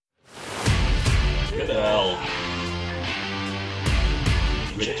Rebel.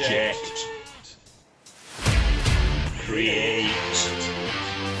 Reject. Create.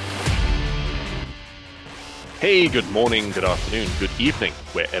 Hey, good morning, good afternoon, good evening,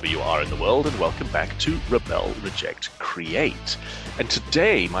 wherever you are in the world, and welcome back to Rebel, Reject, Create. And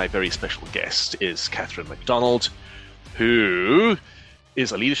today, my very special guest is Catherine McDonald, who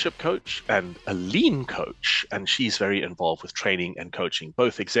is a leadership coach and a lean coach, and she's very involved with training and coaching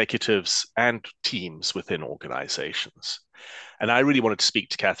both executives and teams within organizations. And I really wanted to speak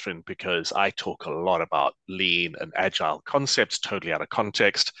to Catherine because I talk a lot about lean and agile concepts totally out of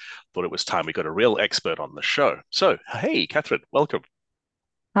context. Thought it was time we got a real expert on the show. So, hey, Catherine, welcome.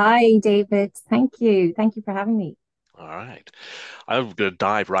 Hi, David. Thank you. Thank you for having me. All right. I'm going to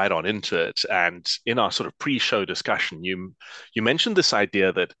dive right on into it. And in our sort of pre-show discussion, you mentioned this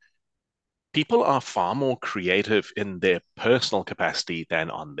idea that people are far more creative in their personal capacity than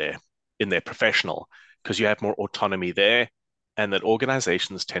in their professional, because you have more autonomy there, and that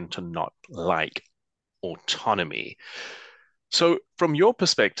organizations tend to not like autonomy. So, from your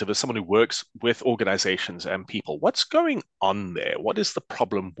perspective, as someone who works with organizations and people, what's going on there? What is the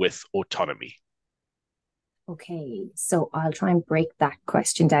problem with autonomy? Okay, so I'll try and break that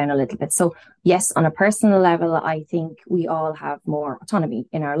question down a little bit. So, yes, on a personal level, I think we all have more autonomy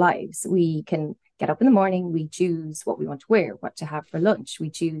in our lives. We can get up in the morning, we choose what we want to wear, what to have for lunch, we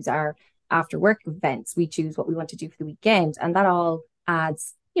choose our after work events, we choose what we want to do for the weekend, and that all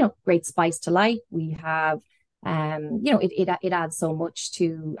adds, great spice to life. We have it adds so much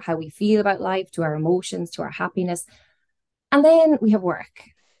to how we feel about life, to our emotions, to our happiness. And then we have work.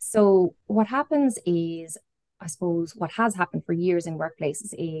 So what happens is, I suppose what has happened for years in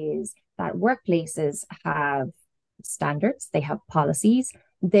workplaces is that workplaces have standards, they have policies,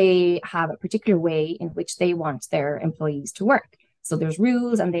 they have a particular way in which they want their employees to work. So there's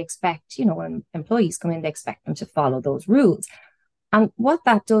rules, and they expect, when employees come in, they expect them to follow those rules. And what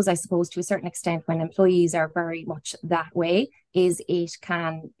that does, I suppose, to a certain extent, when employees are very much that way, is it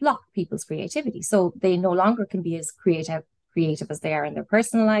can block people's creativity. So they no longer can be as creative as they are in their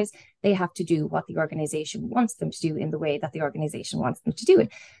personal lives. They have to do what the organization wants them to do in the way that the organization wants them to do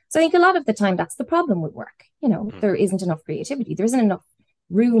it. So I think a lot of the time that's the problem with work. There isn't enough creativity. There isn't enough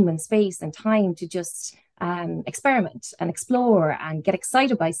room and space and time to just experiment and explore and get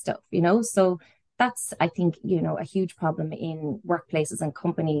excited by stuff, So that's, I think, a huge problem in workplaces and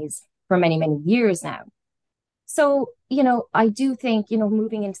companies for many, many years now. So, I do think,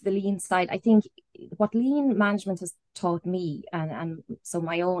 moving into the lean side, I think what lean management has taught me, and so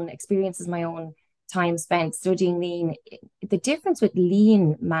my own experiences, my own time spent studying lean, the difference with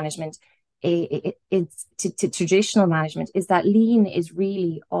lean management it's to traditional management is that lean is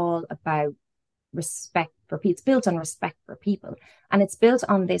really all about respect for people. It's built on respect for people. And it's built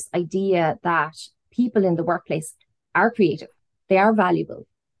on this idea that people in the workplace are creative, they are valuable,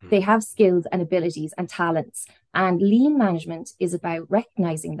 they have skills and abilities and talents. And lean management is about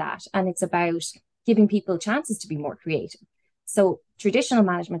recognizing that. And it's about giving people chances to be more creative. So traditional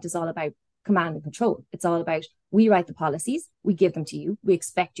management is all about command and control. It's all about, we write the policies, we give them to you, we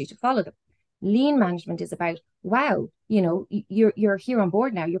expect you to follow them. Lean management is about, wow, you're here on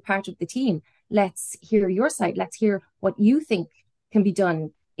board now, you're part of the team. Let's hear your side. Let's hear what you think can be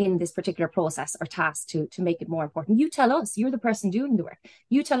done in this particular process or task to make it more important. You tell us, you're the person doing the work.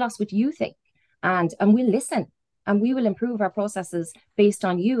 You tell us what you think, and we'll listen, and we will improve our processes based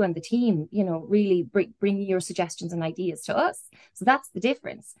on you and the team, really bring your suggestions and ideas to us. So that's the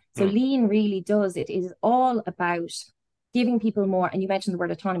difference. So lean really does, it is all about giving people more, and you mentioned the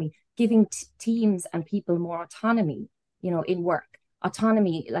word autonomy, giving teams and people more autonomy, in work,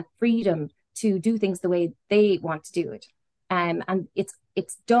 autonomy, like freedom to do things the way they want to do it. And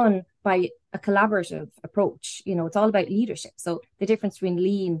it's done by a collaborative approach. It's all about leadership. So the difference between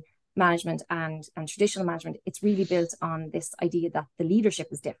lean management and traditional management, it's really built on this idea that the leadership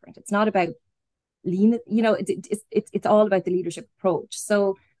is different. It's not about lean, it's all about the leadership approach.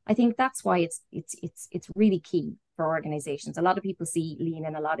 So I think that's why it's really key for organizations. A lot of people see lean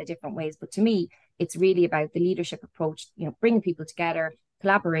in a lot of different ways, but to me, it's really about the leadership approach, bringing people together,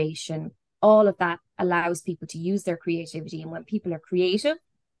 collaboration. All of that allows people to use their creativity. And when people are creative,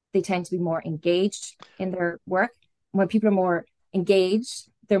 they tend to be more engaged in their work. When people are more engaged,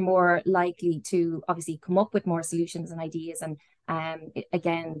 they're more likely to obviously come up with more solutions and ideas. And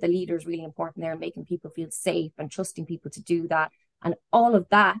again, the leader is really important there, making people feel safe and trusting people to do that. And all of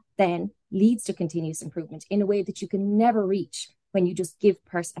that then leads to continuous improvement in a way that you can never reach when you just give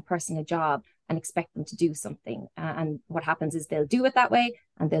a person a job and expect them to do something. And what happens is they'll do it that way,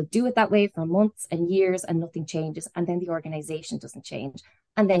 and they'll do it that way for months and years, and nothing changes. And then the organization doesn't change.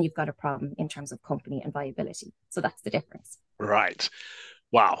 And then you've got a problem in terms of company and viability. So that's the difference. Right.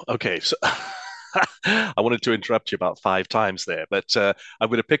 Wow. Okay. So I wanted to interrupt you about 5 times there, but I'm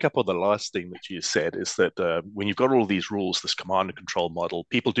going to pick up on the last thing that you said is that when you've got all these rules, this command and control model,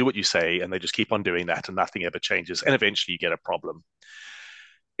 people do what you say and they just keep on doing that and nothing ever changes. And eventually you get a problem.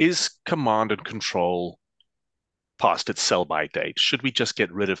 Is command and control past its sell by date? Should we just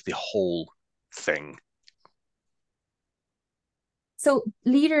get rid of the whole thing? So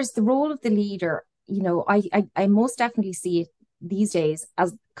leaders, the role of the leader, I most definitely see it these days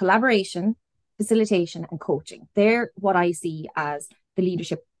as collaboration, facilitation, and coaching. They're what I see as the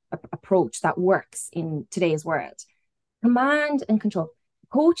leadership approach that works in today's world. Command and control.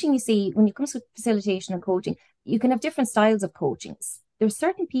 Coaching, you see, when it comes to facilitation and coaching, you can have different styles of coaching. There's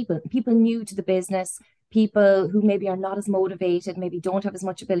certain people new to the business, people who maybe are not as motivated, maybe don't have as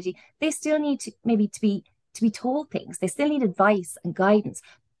much ability. They still need to be told things. They still need advice and guidance.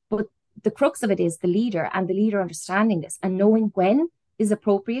 But the crux of it is the leader and the leader understanding this and knowing when is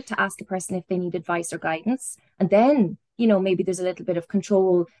appropriate to ask a person if they need advice or guidance. And then, maybe there's a little bit of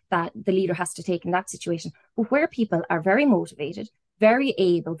control that the leader has to take in that situation. But where people are very motivated, very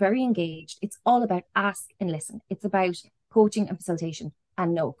able, very engaged, it's all about ask and listen. It's about coaching and facilitation.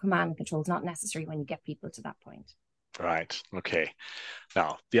 And no, command and control is not necessary when you get people to that point. Right. Okay.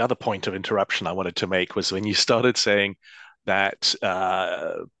 Now, the other point of interruption I wanted to make was when you started saying that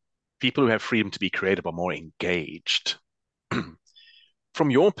people who have freedom to be creative are more engaged. From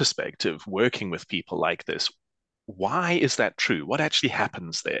your perspective, working with people like this, why is that true? What actually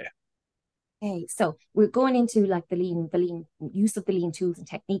happens there? Okay, so we're going into like the lean use of the lean tools and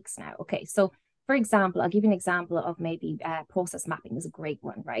techniques now. Okay, so for example, I'll give you an example of maybe process mapping is a great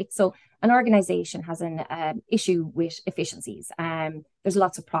one, right? So an organization has an issue with efficiencies. There's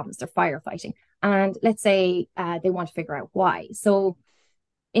lots of problems. They're firefighting, and let's say they want to figure out why. So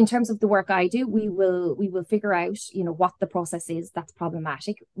in terms of the work I do, we will figure out, what the process is that's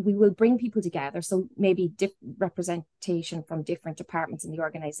problematic. We will bring people together. So maybe representation from different departments in the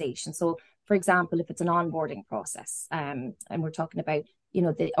organization. So for example, if it's an onboarding process, and we're talking about,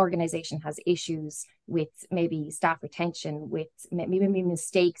 the organization has issues with maybe staff retention, with maybe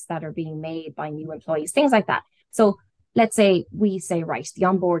mistakes that are being made by new employees, things like that. So let's say we say, right, the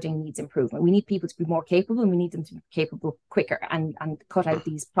onboarding needs improvement. We need people to be more capable and we need them to be capable quicker and cut out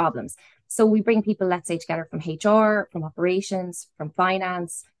these problems. So we bring people, let's say, together from HR, from operations, from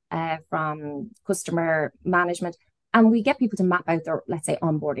finance, from customer management, and we get people to map out their, let's say,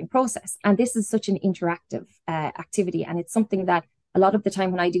 onboarding process. And this is such an interactive activity. And it's something that a lot of the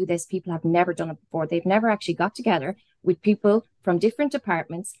time when I do this, people have never done it before. They've never actually got together with people from different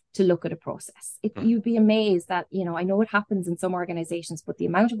departments to look at a process. You'd be amazed that, I know it happens in some organizations, but the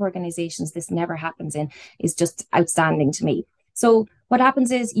amount of organizations this never happens in is just outstanding to me. So what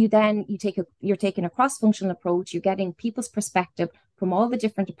happens is you're taking a cross-functional approach, you're getting people's perspective from all the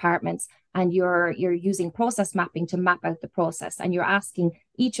different departments, and you're using process mapping to map out the process, and you're asking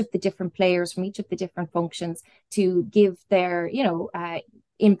each of the different players from each of the different functions to give their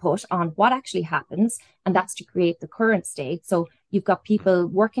input on what actually happens, and that's to create the current state. So you've got people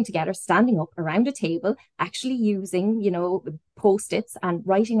working together, standing up around a table, actually using post-its and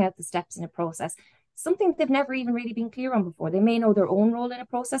writing out the steps in a process, something they've never even really been clear on before. They may know their own role in a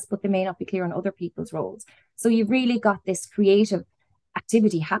process, but they may not be clear on other people's roles. So you've really got this creative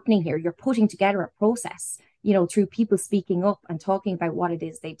activity happening here. You're putting together a process, through people speaking up and talking about what it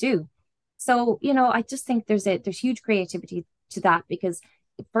is they do. So, I just think there's huge creativity to that, because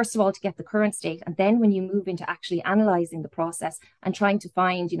first of all, to get the current state, and then when you move into actually analyzing the process and trying to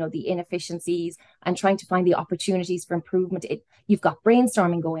find, the inefficiencies and trying to find the opportunities for improvement, you've got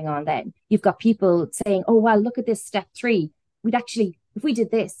brainstorming going on. Then you've got people saying, oh, well, look at this step 3. If we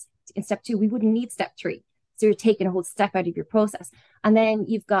did this in step 2, we wouldn't need step 3. So you're taking a whole step out of your process. And then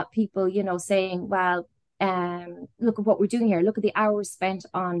you've got people, saying, well, look at what we're doing here. Look at the hours spent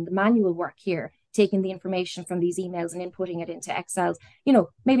on the manual work here, taking the information from these emails and inputting it into Excel.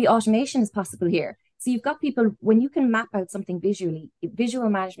 Maybe automation is possible here. So you've got people, when you can map out something visually, visual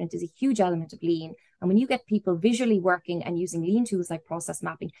management is a huge element of lean. And when you get people visually working and using lean tools like process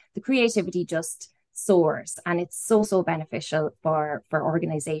mapping, the creativity just soars. And it's so beneficial for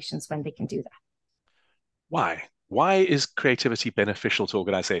organizations when they can do that. Why? Why is creativity beneficial to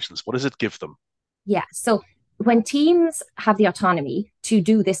organizations? What does it give them? Yeah. So when teams have the autonomy to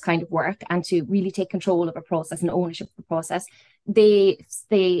do this kind of work and to really take control of a process and ownership of the process, they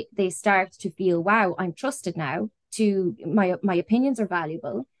start to feel, wow, I'm trusted now. To my opinions are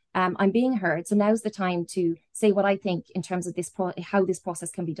valuable. I'm being heard. So now's the time to say what I think in terms of how this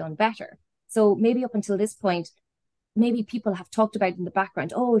process can be done better. So maybe up until this point, maybe people have talked about in the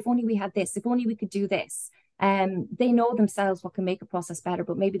background, oh, if only we had this, if only we could do this. They know themselves what can make a process better,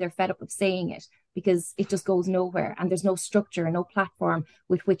 but maybe they're fed up of saying it because it just goes nowhere and there's no structure and no platform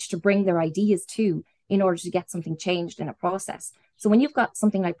with which to bring their ideas to in order to get something changed in a process. So when you've got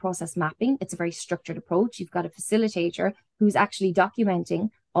something like process mapping, it's a very structured approach. You've got a facilitator who's actually documenting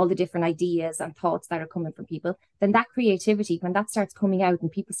all the different ideas and thoughts that are coming from people. Then that creativity, when that starts coming out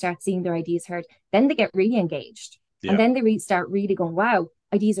and people start seeing their ideas heard, then they get really engaged. Yeah. And then they start really going, wow,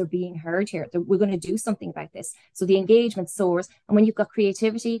 ideas are being heard here. We're going to do something about this. So the engagement soars. And when you've got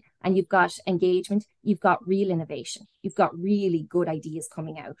creativity and you've got engagement, you've got real innovation. You've got really good ideas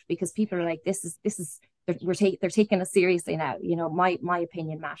coming out because people are like, they're taking us seriously now. You know, my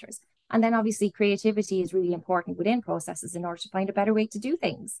opinion matters. And then obviously creativity is really important within processes in order to find a better way to do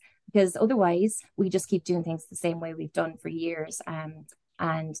things, because otherwise we just keep doing things the same way we've done for years,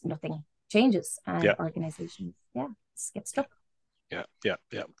 and nothing changes, and organizations, get stuck. Yeah.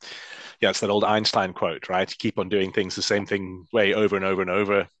 It's that old Einstein quote, right? Keep on doing things the same thing way over and over and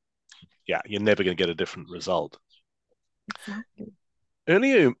over. Yeah, you're never going to get a different result. Exactly.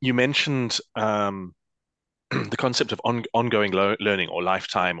 Earlier, you mentioned the concept of ongoing learning or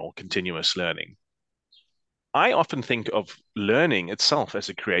lifetime or continuous learning. I often think of learning itself as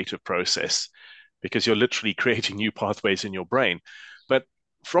a creative process because you're literally creating new pathways in your brain. But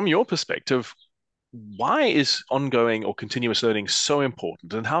from your perspective, why is ongoing or continuous learning so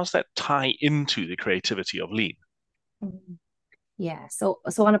important, and how does that tie into the creativity of lean? Yeah, so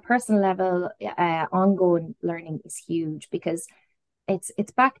on a personal level, ongoing learning is huge because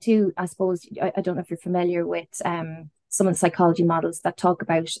it's back to, I suppose, I don't know if you're familiar with some of the psychology models that talk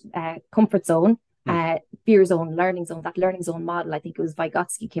about comfort zone, fear zone, learning zone. That learning zone model, I think it was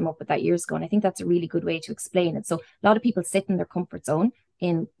Vygotsky came up with that years ago, and I think that's a really good way to explain it. So a lot of people sit in their comfort zone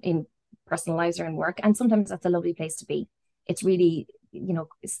in personal lives or in work, and sometimes that's a lovely place to be. It's really,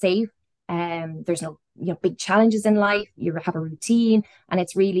 safe. There's no, big challenges in life. You have a routine, and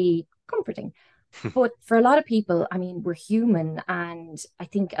it's really comforting. But for a lot of people, I mean, we're human, and I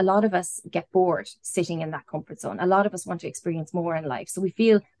think a lot of us get bored sitting in that comfort zone. A lot of us want to experience more in life. So we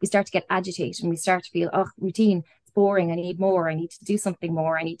start to get agitated, and we start to feel, oh, routine, it's boring. I need more. I need to do something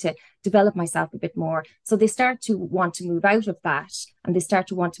more. I need to develop myself a bit more. So they start to want to move out of that, and they start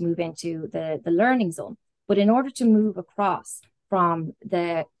to want to move into the learning zone. But in order to move across from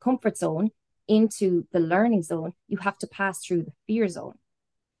the comfort zone into the learning zone, you have to pass through the fear zone.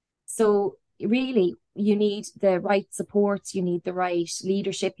 So really, you need the right supports, you need the right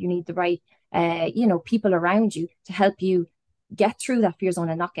leadership, you need the right, people around you to help you get through that fear zone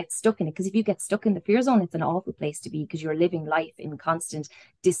and not get stuck in it. Because if you get stuck in the fear zone, it's an awful place to be because you're living life in constant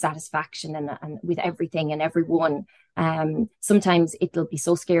dissatisfaction and with everything and everyone. Sometimes it'll be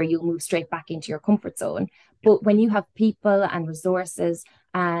so scary you'll move straight back into your comfort zone. But when you have people and resources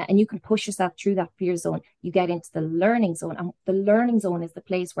and you can push yourself through that fear zone, you get into the learning zone. And the learning zone is the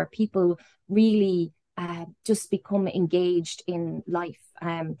place where people really just become engaged in life.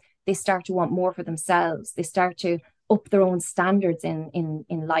 They start to want more for themselves. They start to up their own standards in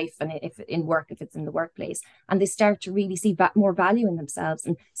life, and if in work, if it's in the workplace, and they start to really see more value in themselves,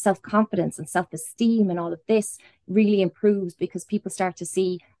 and self-confidence and self-esteem and all of this really improves because people start to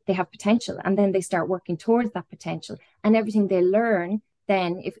see they have potential, and then they start working towards that potential, and everything they learn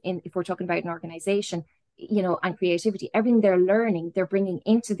then, if we're talking about an organization, and creativity, everything they're learning, they're bringing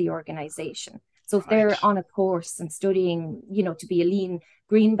into the organization. So if they're on a course and studying, to be a lean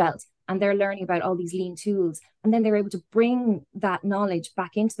green belt, and they're learning about all these lean tools, and then they're able to bring that knowledge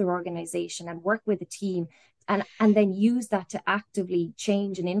back into their organization and work with a team, and then use that to actively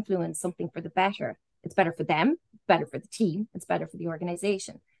change and influence something for the better. It's better for them, better for the team, it's better for the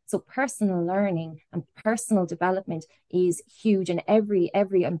organization. So personal learning and personal development is huge, and every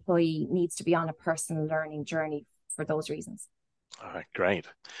employee needs to be on a personal learning journey for those reasons. All right, great.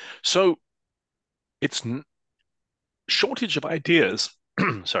 So it's shortage of ideas.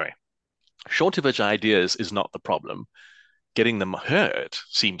 Sorry. Shortage of ideas is not the problem. Getting them heard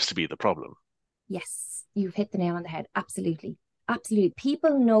seems to be the problem. Yes, you've hit the nail on the head. Absolutely. Absolutely.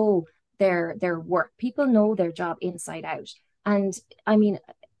 People know their work. People know their job inside out. And I mean,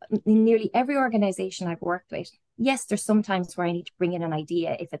 in nearly every organization I've worked with, yes, there's some times where I need to bring in an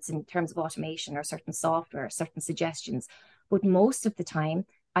idea if it's in terms of automation or certain software, certain suggestions. But most of the time,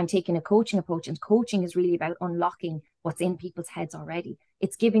 I'm taking a coaching approach, and coaching is really about unlocking what's in people's heads already.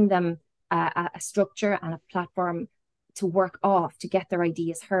 It's giving them a structure and a platform to work off, to get their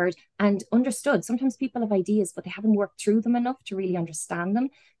ideas heard and understood. Sometimes people have ideas, but they haven't worked through them enough to really understand them.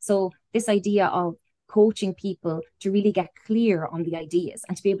 So this idea of coaching people to really get clear on the ideas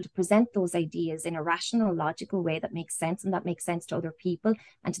and to be able to present those ideas in a rational, logical way that makes sense and that makes sense to other people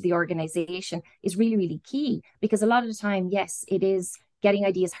and to the organization is really, really key. Because a lot of the time, yes, it is getting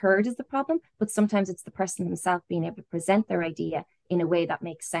ideas heard is the problem, but sometimes it's the person themselves being able to present their idea in a way that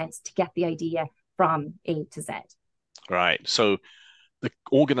makes sense to get the idea from A to Z. Right. So the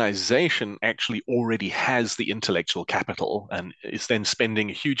organization actually already has the intellectual capital and is then spending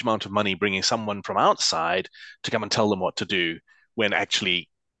a huge amount of money bringing someone from outside to come and tell them what to do when actually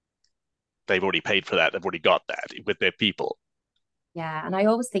they've already paid for that. They've already got that with their people. Yeah. And I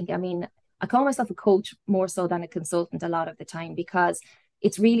always think, I mean, I call myself a coach more so than a consultant a lot of the time because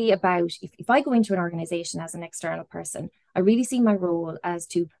it's really about if I go into an organization as an external person, I really see my role as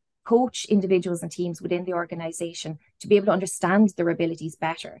to coach individuals and teams within the organization to be able to understand their abilities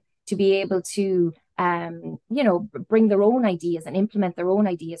better, to be able to, bring their own ideas and implement their own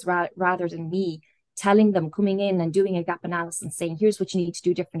ideas rather than me telling them, coming in and doing a gap analysis and saying, here's what you need to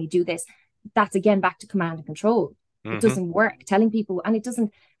do differently, do this. That's again back to command and control. It doesn't work. Telling people, and it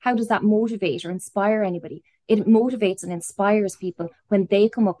doesn't, how does that motivate or inspire anybody? It motivates and inspires people when they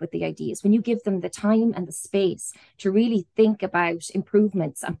come up with the ideas, when you give them the time and the space to really think about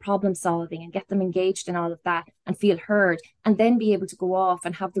improvements and problem solving and get them engaged in all of that and feel heard, and then be able to go off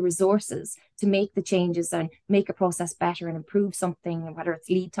and have the resources to make the changes and make a process better and improve something, whether it's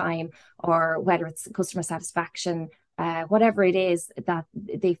lead time or whether it's customer satisfaction, whatever it is that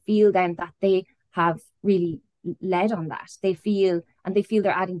they feel then that they have really led on that. They feel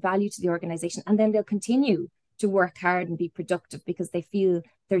they're adding value to the organization, and then they'll continue to work hard and be productive because they feel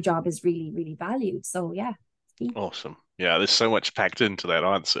their job is really, really valued. So yeah. Awesome. Yeah, there's so much packed into that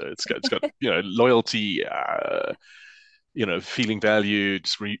answer. It's got loyalty, feeling valued,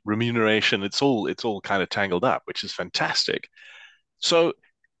 remuneration. It's all kind of tangled up, which is fantastic. So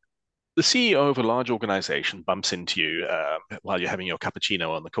the CEO of a large organization bumps into you while you're having your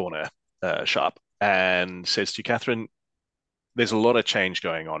cappuccino on the corner shop and says to you, Catherine, there's a lot of change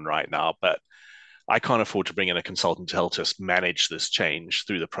going on right now, but I can't afford to bring in a consultant to help us manage this change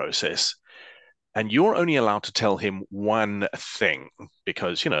through the process. And you're only allowed to tell him one thing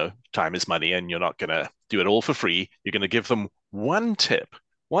because, time is money and you're not going to do it all for free. You're going to give them one tip.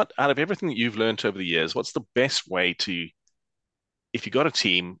 What, out of everything that you've learned over the years, what's the best way to, if you got a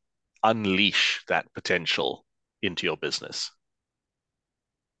team, unleash that potential into your business?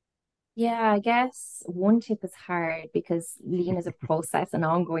 Yeah, I guess one tip is hard because lean is a process, an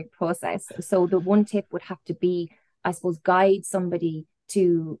ongoing process. So the one tip would have to be, I suppose, guide somebody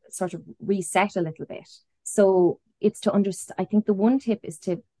to sort of reset a little bit. So it's to understand, I think the one tip is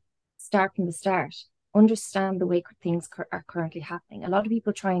to start from the start, understand the way things are currently happening. A lot of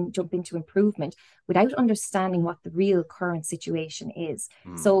people try and jump into improvement without understanding what the real current situation is.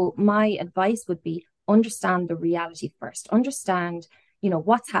 So my advice would be understand the reality first, understand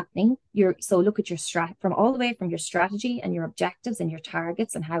what's happening. So look at your from all the way from your strategy and your objectives and your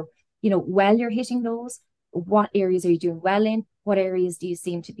targets and how, well you're hitting those. What areas are you doing well in? What areas do you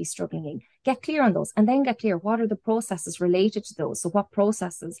seem to be struggling in? Get clear on those and then get clear. What are the processes related to those? So what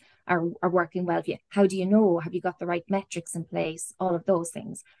processes are working well for you? How do you know? Have you got the right metrics in place? All of those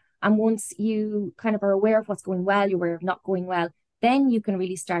things. And once you kind of are aware of what's going well, you're aware of not going well, then you can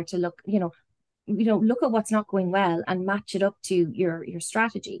really start to look, look at what's not going well and match it up to your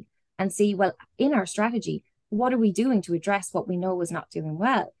strategy and see, well, in our strategy, what are we doing to address what we know is not doing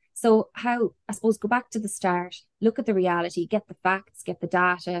well? So how, I suppose, go back to the start, look at the reality, get the facts, get the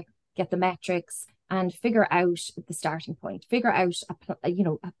data, get the metrics, and figure out the starting point, figure out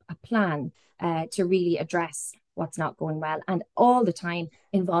a plan to really address what's not going well, and all the time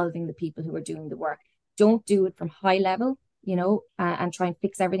involving the people who are doing the work. Don't do it from high level, and try and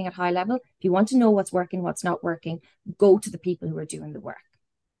fix everything at high level. If you want to know what's working, what's not working, go to the people who are doing the work.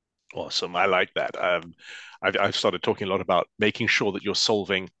 Awesome. I like that. I've started talking a lot about making sure that you're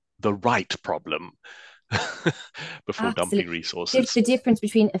solving the right problem before dumping Absolutely. resources. The difference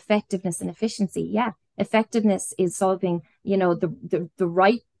between effectiveness and efficiency. Yeah. Effectiveness is solving, the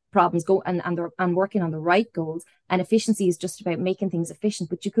right problems and working on the right goals. And efficiency is just about making things efficient,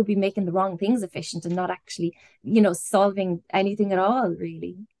 but you could be making the wrong things efficient and not actually, solving anything at all,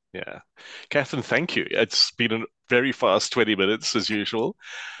 really. Yeah. Catherine, thank you. It's been a very fast 20 minutes as usual.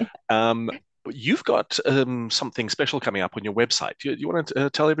 You've got something special coming up on your website. Do you want to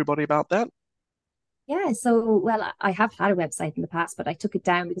tell everybody about that? Yeah, so, well, I have had a website in the past, but I took it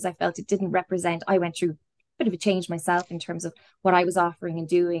down because I felt it didn't represent. I went through a bit of a change myself in terms of what I was offering and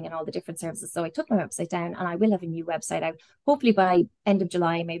doing and all the different services. So I took my website down and I will have a new website out. Hopefully by end of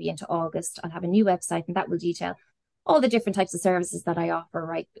July, maybe into August, I'll have a new website and that will detail all the different types of services that I offer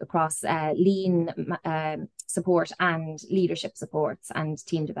right across lean support and leadership supports and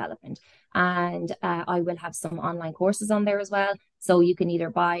team development. And I will have some online courses on there as well. So you can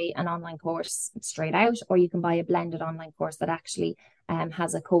either buy an online course straight out, or you can buy a blended online course that actually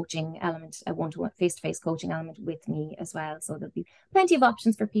has a coaching element, a one-to-one face-to-face coaching element with me as well. So there'll be plenty of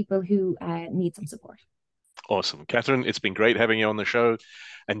options for people who need some support. Awesome. Catherine, it's been great having you on the show.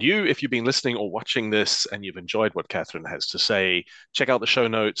 And you, if you've been listening or watching this and you've enjoyed what Catherine has to say, check out the show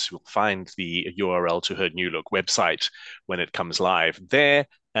notes. You'll find the URL to her New Look website when it comes live there.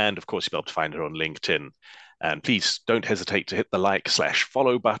 And of course, you'll be able to find her on LinkedIn. And please don't hesitate to hit the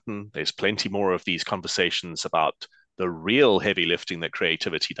like/follow button. There's plenty more of these conversations about the real heavy lifting that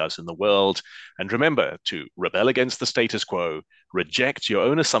creativity does in the world. And remember to rebel against the status quo, reject your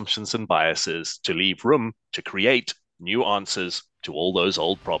own assumptions and biases to leave room to create new answers to all those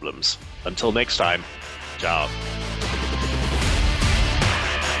old problems. Until next time, ciao.